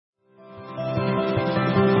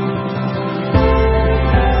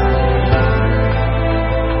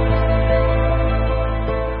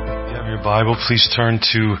Bible, please turn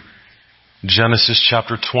to Genesis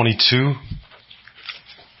chapter 22.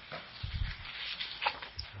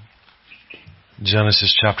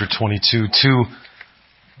 Genesis chapter 22. To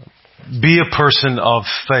be a person of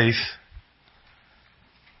faith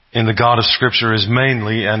in the God of Scripture is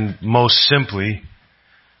mainly and most simply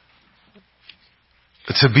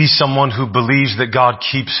to be someone who believes that God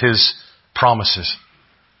keeps His promises.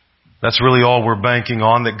 That's really all we're banking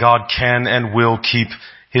on, that God can and will keep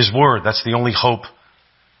His word. That's the only hope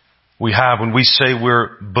we have. When we say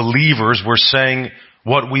we're believers, we're saying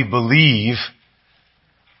what we believe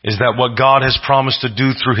is that what God has promised to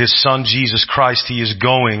do through His Son, Jesus Christ, He is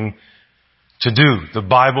going to do. The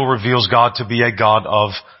Bible reveals God to be a God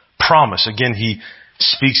of promise. Again, He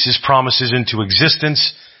speaks His promises into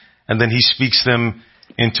existence, and then He speaks them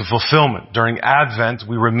into fulfillment. During Advent,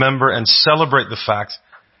 we remember and celebrate the fact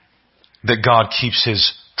that God keeps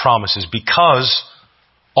His promises, because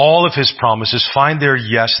all of His promises find their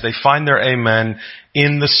yes, they find their amen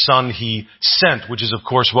in the Son He sent, which is of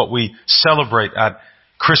course what we celebrate at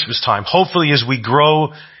Christmas time. Hopefully as we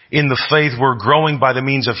grow in the faith, we're growing by the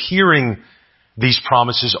means of hearing these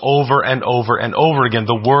promises over and over and over again.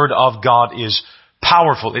 The Word of God is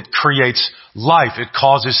powerful. It creates life. It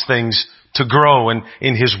causes things to grow, and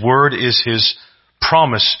in His Word is His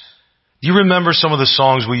promise. Do you remember some of the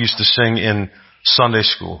songs we used to sing in Sunday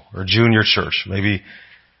school or junior church? Maybe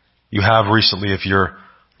you have recently if you're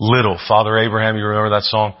little. Father Abraham, you remember that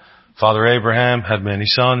song? Father Abraham had many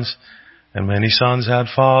sons, and many sons had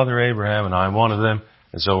Father Abraham, and I'm one of them,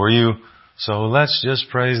 and so are you. So let's just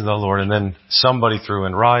praise the Lord. And then somebody threw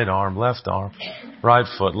in right arm, left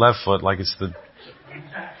foot, left foot, like it's the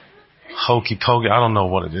hokey pokey. I don't know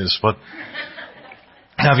what it is, but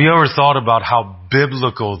have you ever thought about how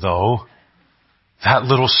biblical, though, that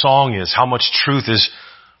little song is? How much truth is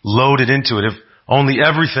loaded into it? If only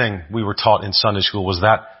everything we were taught in Sunday school was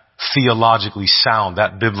that theologically sound,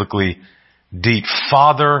 that biblically deep.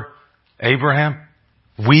 Father Abraham,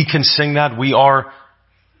 we can sing that. We are,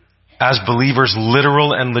 as believers,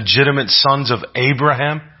 literal and legitimate sons of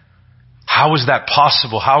Abraham. How is that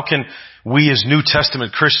possible? How can we as New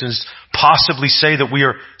Testament Christians possibly say that we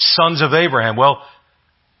are sons of Abraham? Well,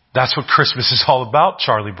 that's what Christmas is all about,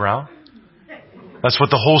 Charlie Brown. That's what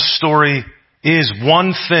the whole story is.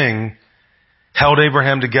 One thing held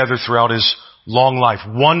Abraham together throughout his long life.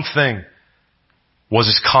 One thing was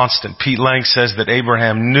his constant. Pete Lang says that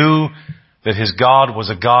Abraham knew that his God was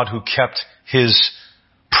a God who kept His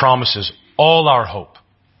promises. All our hope,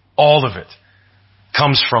 all of it,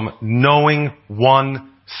 comes from knowing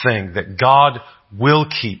one thing, that God will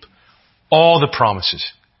keep all the promises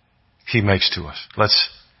He makes to us. Let's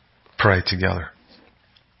pray together.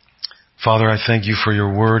 Father, I thank You for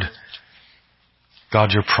Your word.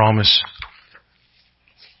 God, Your promise.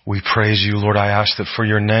 We praise You, Lord. I ask that for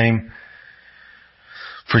Your name,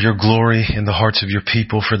 for Your glory in the hearts of Your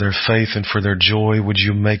people, for their faith and for their joy, would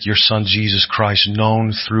You make Your Son Jesus Christ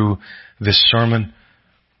known through this sermon.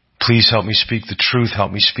 Please help me speak the truth.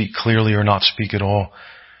 Help me speak clearly or not speak at all.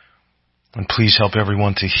 And please help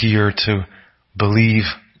everyone to hear, to believe,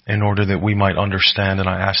 in order that we might understand. And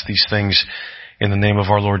I ask these things in the name of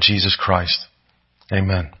our Lord Jesus Christ.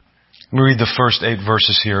 Amen. Let me read the first 8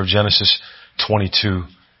 verses here of Genesis 22.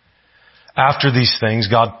 After these things,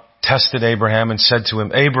 God tested Abraham and said to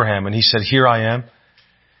him, Abraham, and he said, Here I am.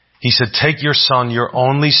 He said, Take your son, your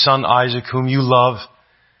only son Isaac, whom you love,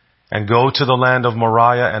 and go to the land of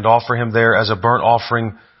Moriah and offer him there as a burnt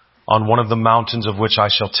offering on one of the mountains of which I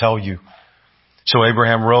shall tell you. So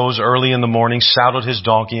Abraham rose early in the morning, saddled his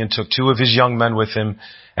donkey, and took 2 of his young men with him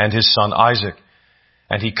and his son Isaac.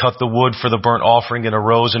 And he cut the wood for the burnt offering and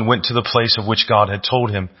arose and went to the place of which God had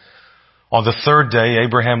told him. On the 3rd day,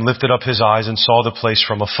 Abraham lifted up his eyes and saw the place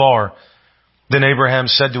from afar. Then Abraham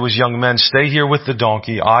said to his young men, Stay here with the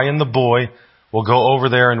donkey. I and the boy will go over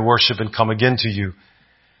there and worship and come again to you.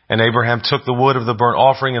 And Abraham took the wood of the burnt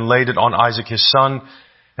offering and laid it on Isaac his son.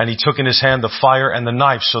 And he took in his hand the fire and the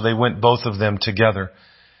knife, so they went both of them together.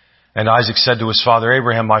 And Isaac said to his father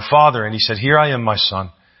Abraham, My father. And he said, Here I am, my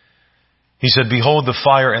son. He said, Behold the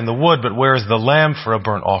fire and the wood, but where is the lamb for a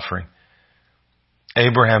burnt offering?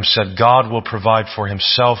 Abraham said, God will provide for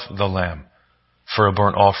Himself the lamb for a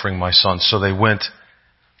burnt offering, my son. So they went,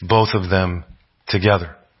 both of them,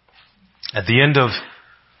 together. At the end of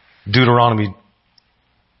Deuteronomy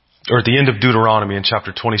in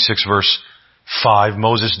chapter 26, verse 5,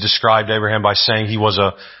 Moses described Abraham by saying he was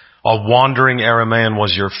a wandering Aramaean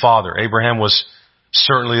was your father. Abraham was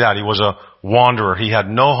certainly that. He was a wanderer. He had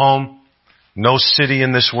no home, no city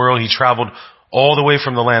in this world. He traveled all the way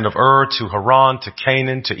from the land of Ur to Haran to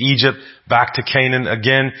Canaan to Egypt, back to Canaan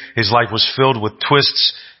again. His life was filled with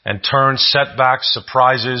twists and turns, setbacks,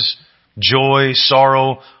 surprises, joy,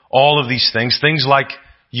 sorrow, all of these things. Things like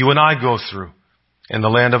you and I go through in the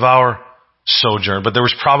land of our sojourn. But there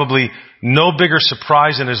was probably no bigger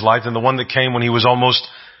surprise in his life than the one that came when he was almost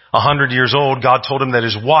 100 years old. God told him that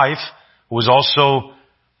his wife, who was also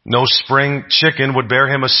no spring chicken, would bear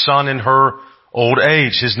him a son in her old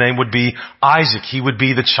age. His name would be Isaac. He would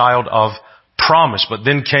be the child of promise. But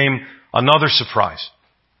then came another surprise.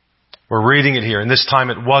 We're reading it here, and this time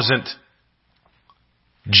it wasn't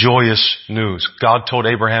joyous news. God told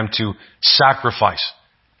Abraham to sacrifice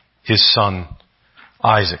his son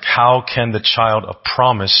Isaac. How can the child of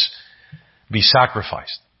promise be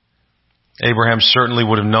sacrificed? Abraham certainly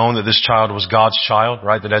would have known that this child was God's child,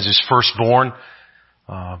 right? That as his firstborn,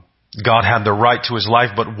 God had the right to his life,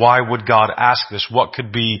 but why would God ask this? What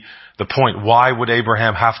could be the point? Why would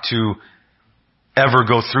Abraham have to ever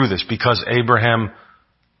go through this? Because Abraham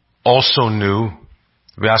also knew,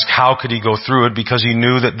 we ask how could he go through it? Because he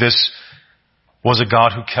knew that this was a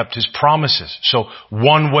God who kept his promises. So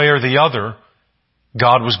one way or the other,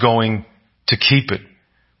 God was going to keep it.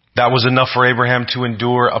 That was enough for Abraham to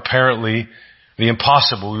endure, apparently, the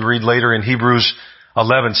impossible. We read later in Hebrews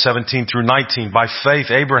 11:17 through 19, by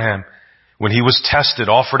faith Abraham, when he was tested,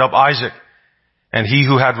 offered up Isaac. And he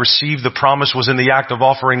who had received the promise was in the act of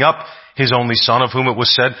offering up his only son, of whom it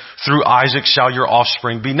was said, through Isaac shall your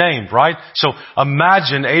offspring be named, right? So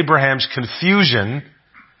imagine Abraham's confusion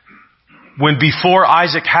when before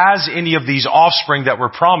Isaac has any of these offspring that were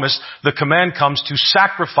promised, the command comes to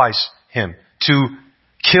sacrifice him, to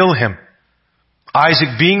kill him.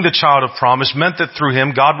 Isaac, being the child of promise, meant that through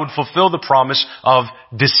him God would fulfill the promise of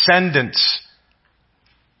descendants.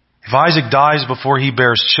 If Isaac dies before he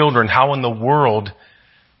bears children, how in the world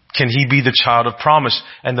can he be the child of promise?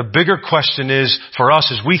 And the bigger question is for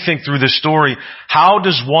us as we think through this story, how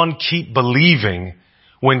does one keep believing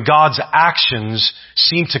when God's actions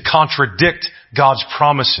seem to contradict God's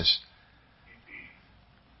promises?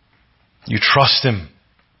 You trust him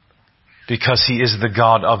because he is the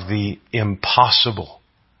God of the impossible.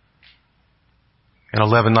 In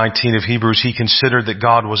 11:19 of Hebrews, he considered that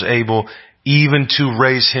God was able even to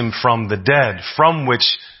raise him from the dead, from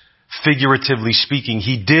which, figuratively speaking,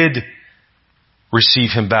 he did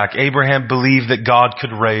receive him back. Abraham believed that God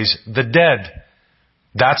could raise the dead.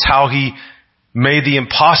 That's how he made the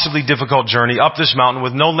impossibly difficult journey up this mountain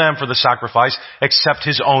with no lamb for the sacrifice except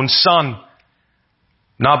his own son.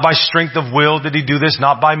 Not by strength of will did he do this,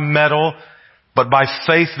 not by metal, but by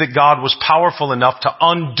faith that God was powerful enough to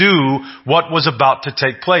undo what was about to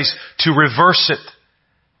take place, to reverse it.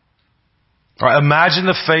 Right, imagine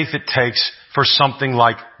the faith it takes for something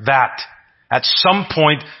like that. At some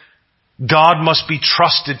point, God must be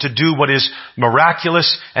trusted to do what is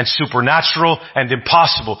miraculous and supernatural and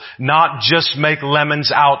impossible, not just make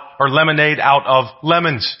lemonade out of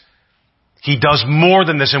lemons. He does more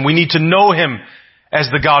than this, and we need to know him as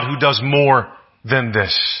the God who does more than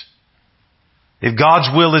this. If God's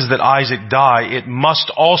will is that Isaac die, it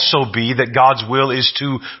must also be that God's will is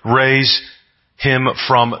to raise him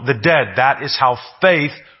from the dead. That is how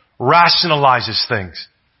faith rationalizes things.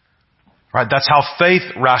 Right? That's how faith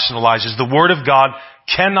rationalizes. The Word of God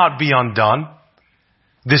cannot be undone.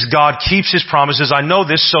 This God keeps his promises. I know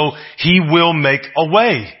this, so he will make a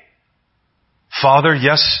way. Father,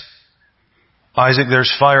 yes, Isaac,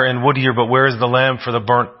 there's fire and wood here, but where is the lamb for the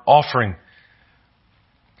burnt offering?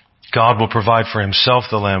 God will provide for himself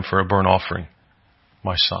the lamb for a burnt offering,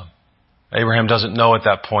 my son. Abraham doesn't know at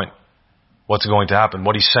that point what's going to happen.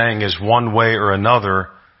 What he's saying is one way or another,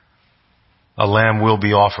 a lamb will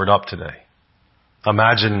be offered up today.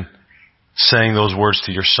 Imagine saying those words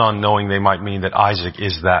to your son knowing they might mean that Isaac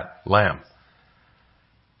is that lamb.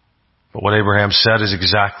 But what Abraham said is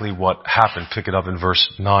exactly what happened. Pick it up in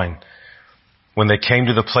verse 9. When they came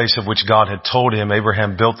to the place of which God had told him,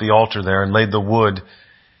 Abraham built the altar there and laid the wood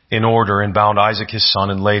in order and bound Isaac his son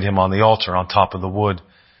and laid him on the altar on top of the wood.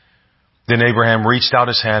 Then Abraham reached out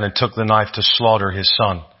his hand and took the knife to slaughter his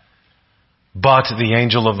son. But the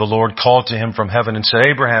angel of the Lord called to him from heaven and said,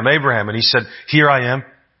 Abraham, Abraham. And he said, here I am.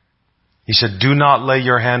 He said, do not lay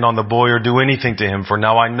your hand on the boy or do anything to him, for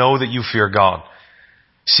now I know that you fear God,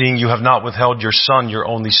 seeing you have not withheld your son, your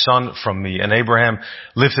only son, from me. And Abraham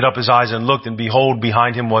lifted up his eyes and looked, and behold,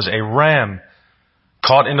 behind him was a ram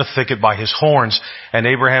caught in a thicket by his horns. And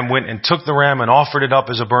Abraham went and took the ram and offered it up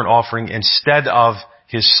as a burnt offering instead of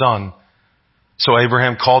his son. So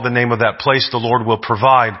Abraham called the name of that place, the Lord will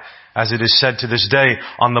provide. As it is said to this day,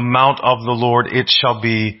 on the mount of the Lord it shall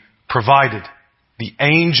be provided. the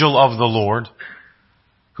angel of the Lord,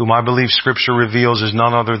 whom I believe Scripture reveals is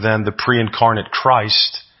none other than the pre-incarnate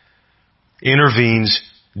Christ, intervenes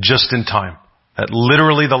just in time, at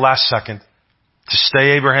literally the last second, to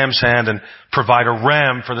stay Abraham's hand and provide a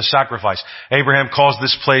ram for the sacrifice. Abraham calls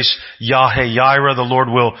this place Yahweh-Yireh, the Lord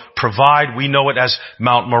will provide. We know it as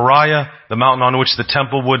Mount Moriah, the mountain on which the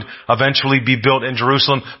temple would eventually be built in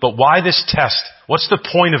Jerusalem. But why this test? What's the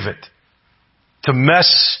point of it? To mess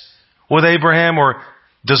with Abraham, or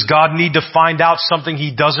does God need to find out something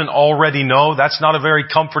he doesn't already know? That's not a very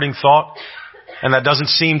comforting thought. And that doesn't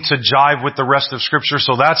seem to jive with the rest of Scripture,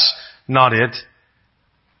 so that's not it.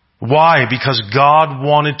 Why? Because God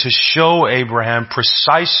wanted to show Abraham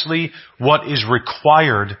precisely what is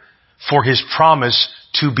required for His promise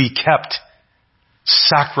to be kept.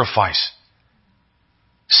 Sacrifice.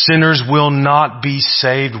 Sinners will not be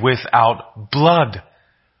saved without blood.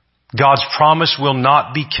 God's promise will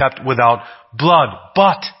not be kept without blood.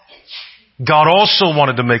 But God also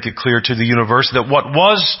wanted to make it clear to the universe that what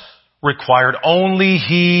was required, only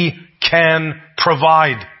He can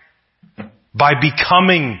provide by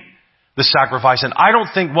becoming the sacrifice. And I don't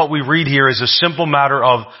think what we read here is a simple matter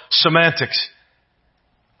of semantics.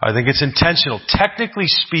 I think it's intentional. Technically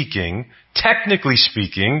speaking,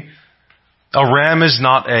 a ram is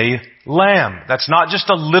not a lamb. That's not just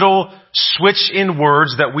a little switch in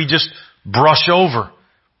words that we just brush over.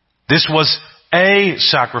 This was a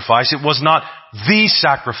sacrifice. It was not the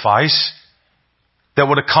sacrifice that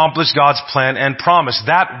would accomplish God's plan and promise.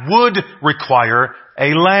 That would require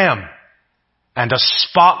a lamb, and a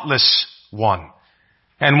spotless one.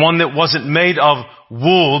 And one that wasn't made of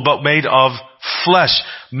wool, but made of flesh.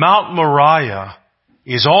 Mount Moriah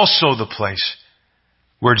is also the place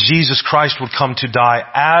where Jesus Christ would come to die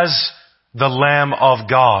as the Lamb of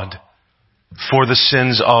God for the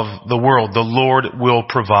sins of the world. The Lord will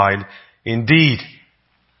provide indeed.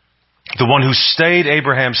 The one who stayed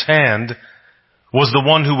Abraham's hand was the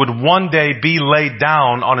one who would one day be laid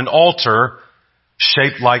down on an altar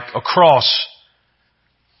shaped like a cross,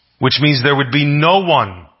 which means there would be no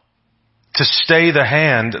one to stay the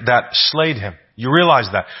hand that slayed him. You realize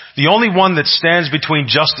that. The only one that stands between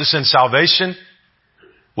justice and salvation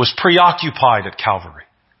was preoccupied at Calvary.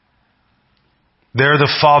 There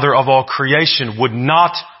the Father of all creation would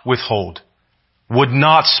not withhold, would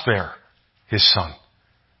not spare His Son.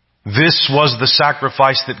 This was the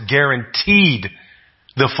sacrifice that guaranteed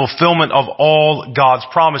the fulfillment of all God's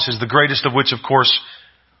promises, the greatest of which, of course,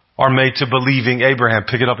 are made to believing Abraham.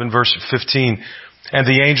 Pick it up in verse 15. And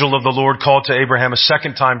the angel of the Lord called to Abraham a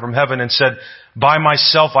second time from heaven and said, by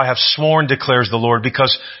myself I have sworn, declares the Lord,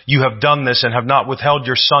 because you have done this and have not withheld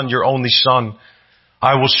your son, your only son.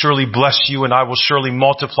 I will surely bless you, and I will surely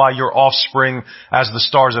multiply your offspring as the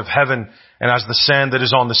stars of heaven and as the sand that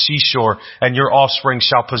is on the seashore. And your offspring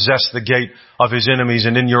shall possess the gate of his enemies,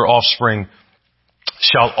 and in your offspring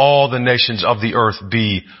shall all the nations of the earth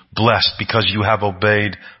be blessed, because you have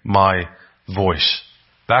obeyed my voice.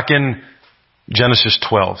 Back in Genesis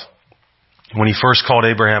 12, when He first called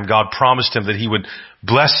Abraham, God promised him that He would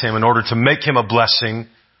bless him in order to make him a blessing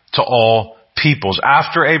to all peoples.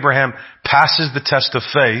 After Abraham passes the test of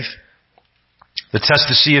faith, the test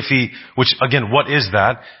to see if he, which again, what is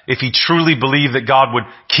that? If he truly believed that God would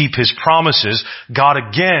keep His promises, God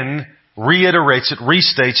again reiterates it,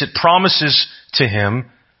 restates it, promises to him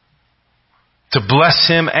to bless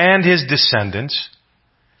him and his descendants,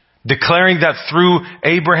 declaring that through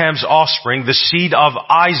Abraham's offspring, the seed of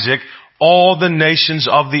Isaac, all the nations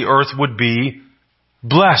of the earth would be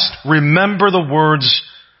blessed. Remember the words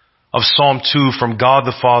of Psalm 2 from God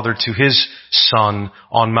the Father to His Son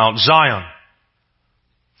on Mount Zion.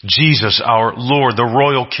 Jesus, our Lord, the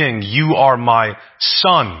royal King, you are my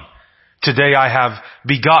Son. Today I have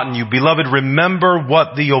begotten you. Beloved, remember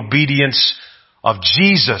what the obedience of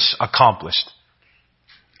Jesus accomplished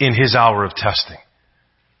in His hour of testing.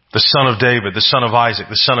 The Son of David, the Son of Isaac,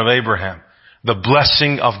 the Son of Abraham. The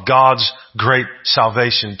blessing of God's great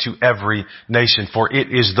salvation to every nation. For it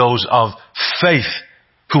is those of faith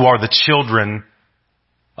who are the children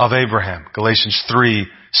of Abraham. Galatians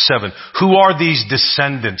 3:7. Who are these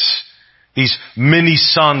descendants? These many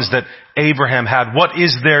sons that Abraham had. What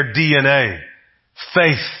is their DNA?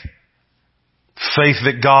 Faith. Faith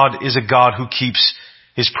that God is a God who keeps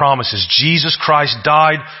His promises. Jesus Christ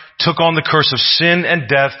died, took on the curse of sin and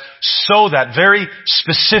death, so that very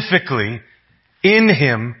specifically in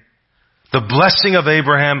Him, the blessing of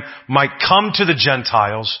Abraham might come to the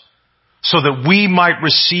Gentiles, so that we might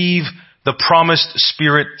receive the promised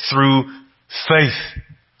Spirit through faith.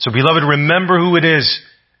 So beloved, remember who it is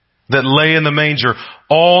that lay in the manger.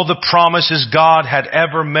 All the promises God had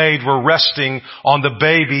ever made were resting on the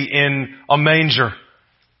baby in a manger.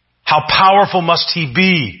 How powerful must He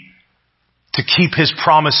be to keep His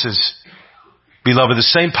promises? Beloved, the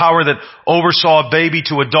same power that oversaw a baby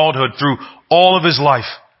to adulthood through all of his life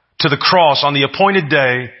to the cross on the appointed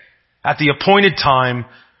day, at the appointed time,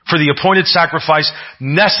 for the appointed sacrifice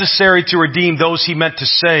necessary to redeem those He meant to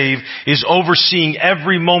save, is overseeing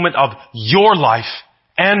every moment of your life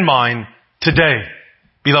and mine today.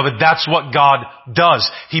 Beloved, that's what God does.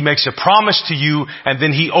 He makes a promise to you and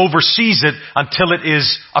then He oversees it until it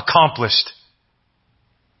is accomplished.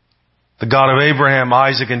 The God of Abraham,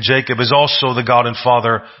 Isaac, and Jacob is also the God and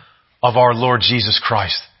Father of our Lord Jesus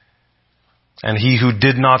Christ. And He who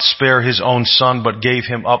did not spare His own Son, but gave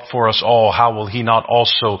Him up for us all, how will He not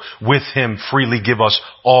also with Him freely give us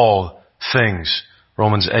all things?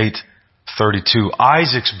 Romans 8:32.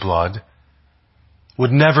 Isaac's blood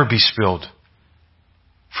would never be spilled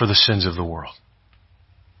for the sins of the world.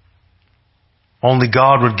 Only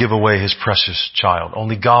God would give away His precious child.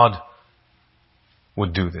 Only God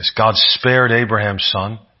would do this. God spared Abraham's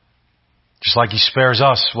son, just like He spares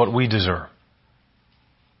us what we deserve.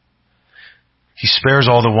 He spares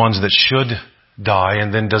all the ones that should die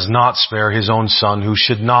and then does not spare His own Son who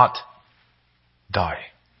should not die.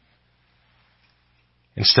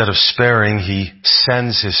 Instead of sparing, He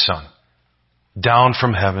sends His Son down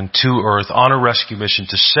from heaven to earth on a rescue mission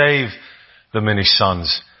to save the many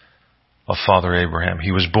sons of Father Abraham.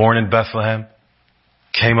 He was born in Bethlehem,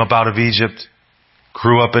 came up out of Egypt,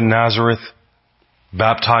 grew up in Nazareth,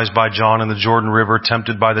 baptized by John in the Jordan River,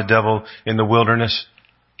 tempted by the devil in the wilderness.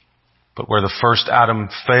 But where the first Adam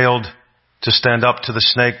failed to stand up to the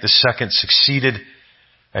snake, the second succeeded,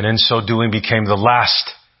 and in so doing became the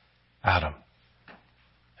last Adam.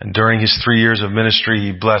 And during His 3 years of ministry,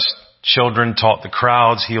 He blessed children, taught the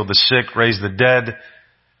crowds, healed the sick, raised the dead.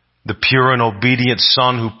 The pure and obedient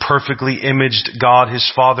Son who perfectly imaged God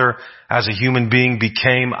His Father as a human being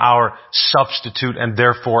became our substitute and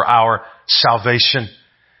therefore our salvation.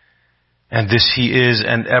 And this He is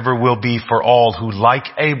and ever will be for all who, like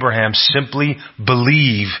Abraham, simply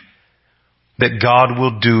believe that God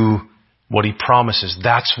will do what He promises.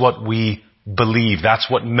 That's what we believe. That's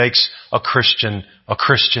what makes a Christian a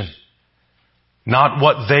Christian. Not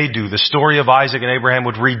what they do. The story of Isaac and Abraham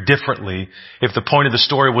would read differently if the point of the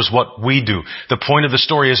story was what we do. The point of the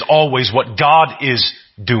story is always what God is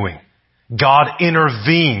doing. God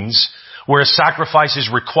intervenes where a sacrifice is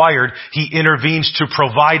required. He intervenes to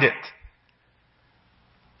provide it.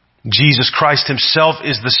 Jesus Christ Himself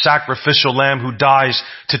is the sacrificial lamb who dies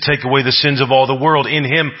to take away the sins of all the world. In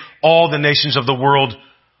Him, all the nations of the world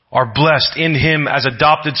are blessed. In Him, as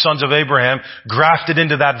adopted sons of Abraham, grafted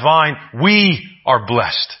into that vine, we are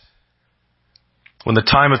blessed. When the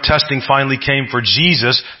time of testing finally came for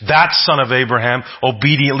Jesus, that son of Abraham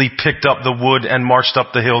obediently picked up the wood and marched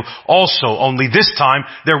up the hill also. Only this time,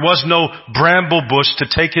 there was no bramble bush to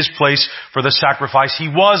take His place for the sacrifice. He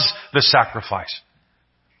was the sacrifice.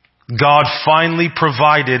 God finally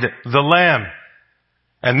provided the lamb.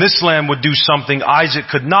 And this lamb would do something Isaac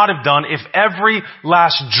could not have done if every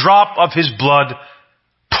last drop of his blood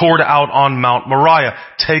poured out on Mount Moriah.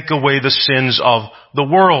 Take away the sins of the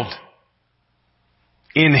world.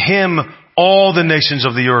 In Him, all the nations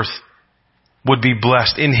of the earth would be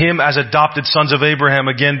blessed. In Him, as adopted sons of Abraham,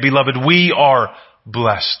 again, beloved, we are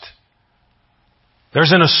blessed.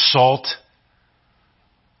 There's an assault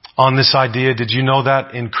on this idea. Did you know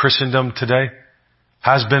that in Christendom today?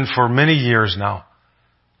 Has been for many years now.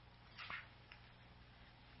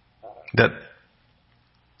 That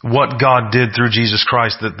what God did through Jesus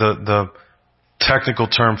Christ, the technical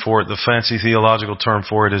term for it, the fancy theological term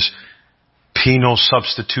for it is penal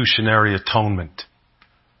substitutionary atonement.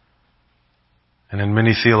 And in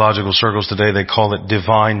many theological circles today, they call it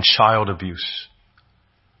divine child abuse.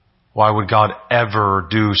 Why would God ever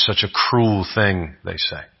do such a cruel thing, they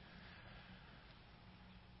say?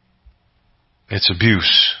 It's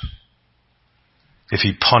abuse. If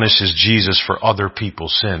He punishes Jesus for other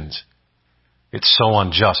people's sins. It's so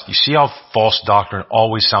unjust. You see how false doctrine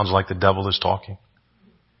always sounds like the devil is talking?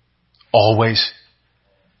 Always.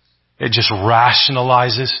 It just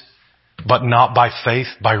rationalizes, but not by faith,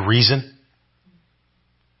 by reason.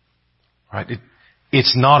 Right?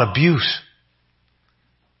 It's not abuse.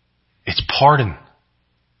 It's pardon.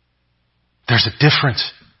 There's a difference.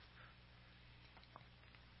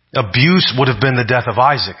 Abuse would have been the death of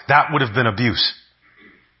Isaac. That would have been abuse.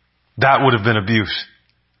 That would have been abuse.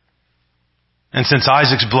 And since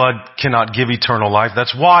Isaac's blood cannot give eternal life,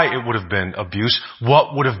 that's why it would have been abuse.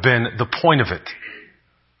 What would have been the point of it?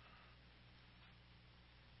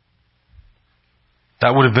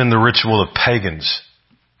 That would have been the ritual of pagans,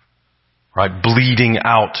 right? Bleeding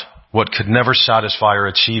out what could never satisfy or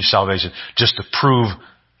achieve salvation just to prove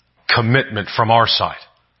commitment from our side,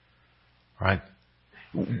 right?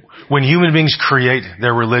 When human beings create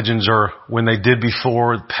their religions, or when they did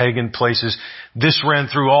before, pagan places, this ran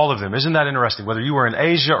through all of them. Isn't that interesting? Whether you were in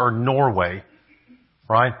Asia or Norway,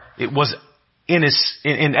 right? It was in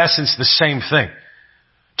essence the same thing.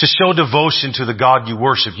 To show devotion to the God you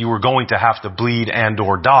worship, you were going to have to bleed and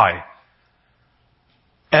or die.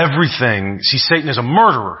 Everything. See, Satan is a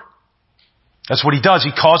murderer. That's what he does.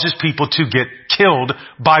 He causes people to get killed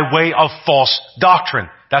by way of false doctrine.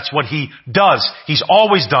 That's what he does. He's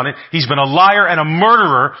always done it. He's been a liar and a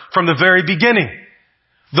murderer from the very beginning.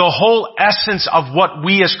 The whole essence of what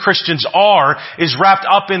we as Christians are is wrapped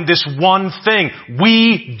up in this one thing.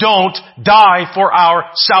 We don't die for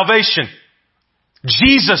our salvation.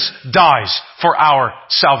 Jesus dies for our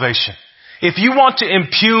salvation. If you want to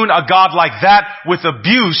impugn a God like that with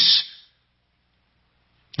abuse,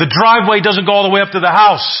 the driveway doesn't go all the way up to the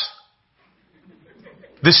house.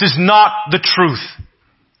 This is not the truth.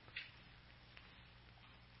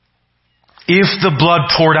 If the blood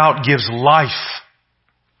poured out gives life,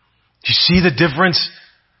 do you see the difference?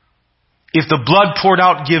 If the blood poured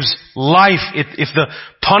out gives life, if the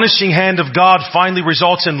punishing hand of God finally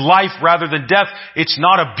results in life rather than death, it's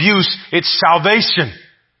not abuse, it's salvation.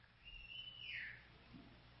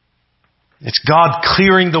 It's God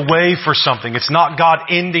clearing the way for something. It's not God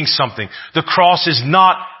ending something. The cross is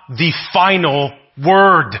not the final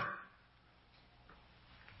word.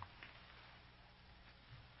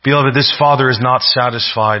 Beloved, this father is not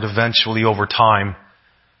satisfied eventually over time.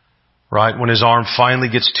 Right? When his arm finally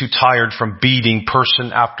gets too tired from beating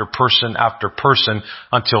person after person after person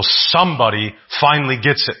until somebody finally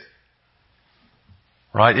gets it.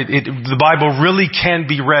 Right? The Bible really can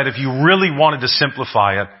be read, if you really wanted to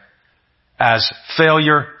simplify it, as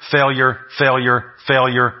failure, failure, failure,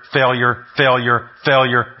 failure, failure, failure,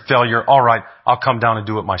 failure, failure. All right, I'll come down and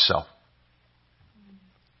do it myself.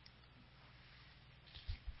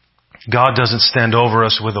 God doesn't stand over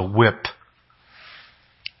us with a whip,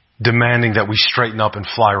 demanding that we straighten up and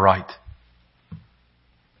fly right.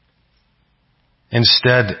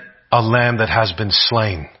 Instead, a lamb that has been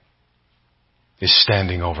slain is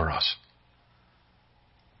standing over us.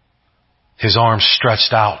 His arms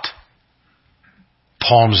stretched out,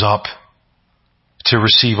 palms up, to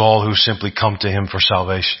receive all who simply come to Him for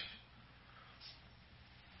salvation.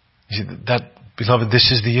 You see, beloved,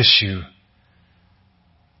 this is the issue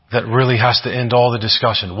that really has to end all the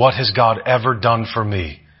discussion. What has God ever done for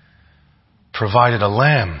me? Provided a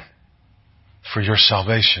lamb for your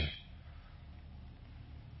salvation.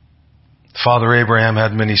 Father Abraham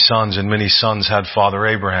had many sons, and many sons had Father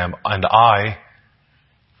Abraham, and I,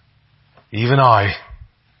 even I,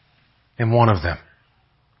 am one of them.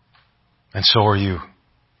 And so are you.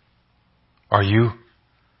 Are you?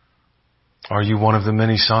 Are you one of the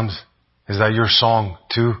many sons? Is that your song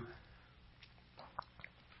too?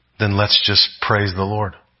 Then let's just praise the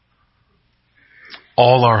Lord.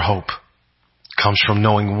 All our hope comes from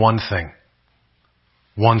knowing one thing,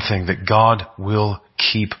 that God will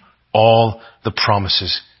keep all the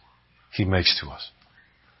promises He makes to us.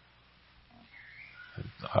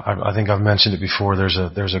 I think I've mentioned it before. There's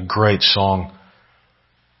a great song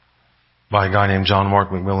by a guy named John Mark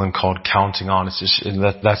McMillan called "Counting On."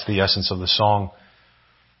 That's the essence of the song.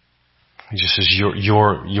 He just says,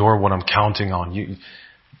 "You're what I'm counting on."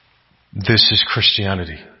 This is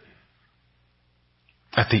Christianity.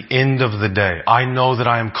 At the end of the day, I know that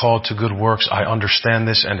I am called to good works. I understand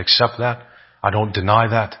this and accept that. I don't deny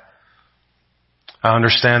that. I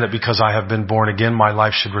understand that because I have been born again, my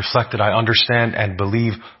life should reflect it. I understand and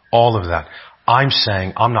believe all of that. I'm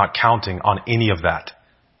saying I'm not counting on any of that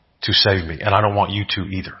to save me, and I don't want you to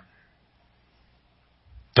either.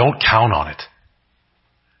 Don't count on it.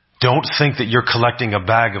 Don't think that you're collecting a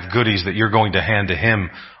bag of goodies that you're going to hand to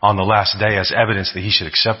Him on the last day as evidence that He should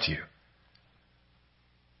accept you.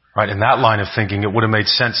 Right? In that line of thinking, it would have made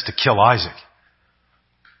sense to kill Isaac.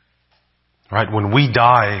 Right? When we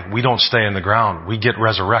die, we don't stay in the ground. We get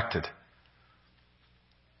resurrected.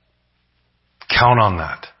 Count on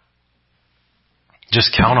that.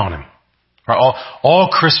 Just count on Him. Right? All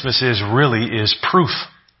Christmas is proof.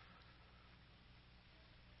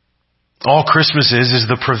 All Christmas is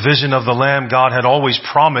the provision of the Lamb God had always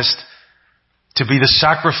promised to be the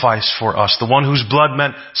sacrifice for us, the one whose blood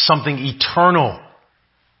meant something eternal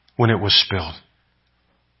when it was spilled.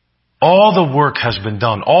 All the work has been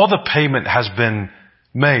done. All the payment has been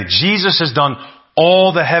made. Jesus has done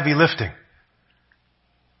all the heavy lifting.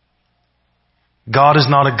 God is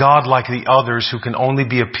not a God like the others who can only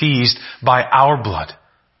be appeased by our blood.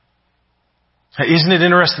 Isn't it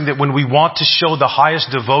interesting that when we want to show the highest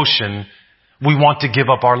devotion, we want to give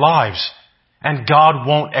up our lives? And God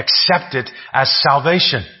won't accept it as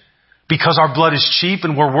salvation. Because our blood is cheap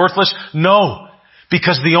and we're worthless? No.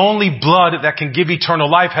 Because the only blood that can give eternal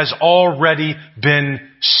life has already been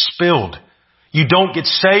spilled. You don't get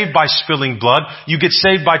saved by spilling blood. You get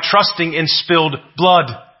saved by trusting in spilled blood.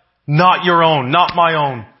 Not your own, not my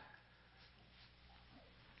own.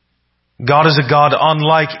 God is a God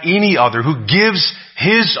unlike any other who gives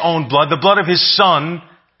His own blood, the blood of His Son,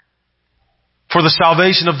 for the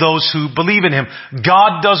salvation of those who believe in Him.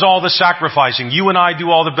 God does all the sacrificing. You and I do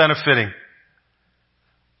all the benefiting.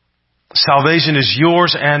 Salvation is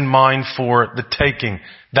yours and mine for the taking.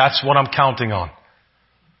 That's what I'm counting on.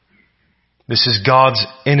 This is God's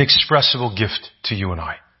inexpressible gift to you and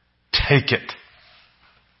I. Take it.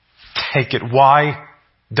 Take it. Why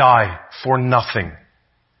die for nothing?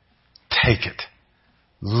 Take it.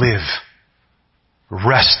 Live.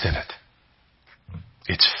 Rest in it.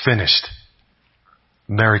 It's finished.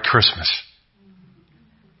 Merry Christmas.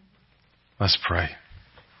 Let's pray.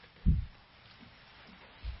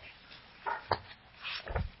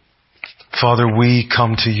 Father, we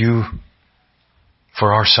come to you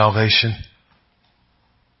for our salvation.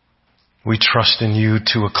 We trust in you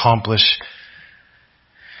to accomplish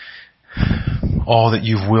all that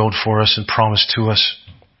you've willed for us and promised to us.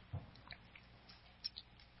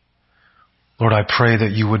 Lord, I pray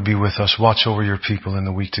that you would be with us. Watch over your people in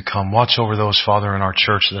the week to come. Watch over those, Father, in our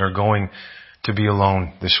church that are going to be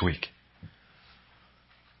alone this week.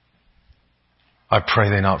 I pray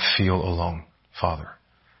they not feel alone, Father.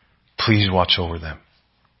 Please watch over them.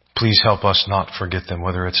 Please help us not forget them,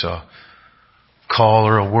 whether it's a call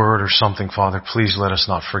or a word or something, Father. Please let us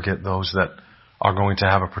not forget those that are going to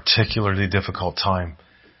have a particularly difficult time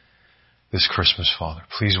this Christmas, Father.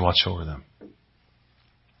 Please watch over them.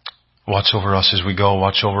 Watch over us as we go.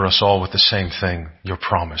 Watch over us all with the same thing, your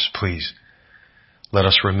promise, please. Let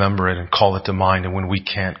us remember it and call it to mind. And when we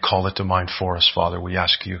can't, call it to mind for us, Father, we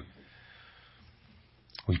ask you.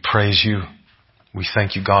 We praise you. We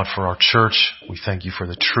thank you, God, for our church. We thank you for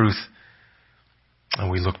the truth. And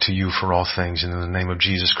we look to you for all things. And in the name of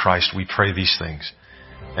Jesus Christ, we pray these things.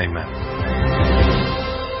 Amen.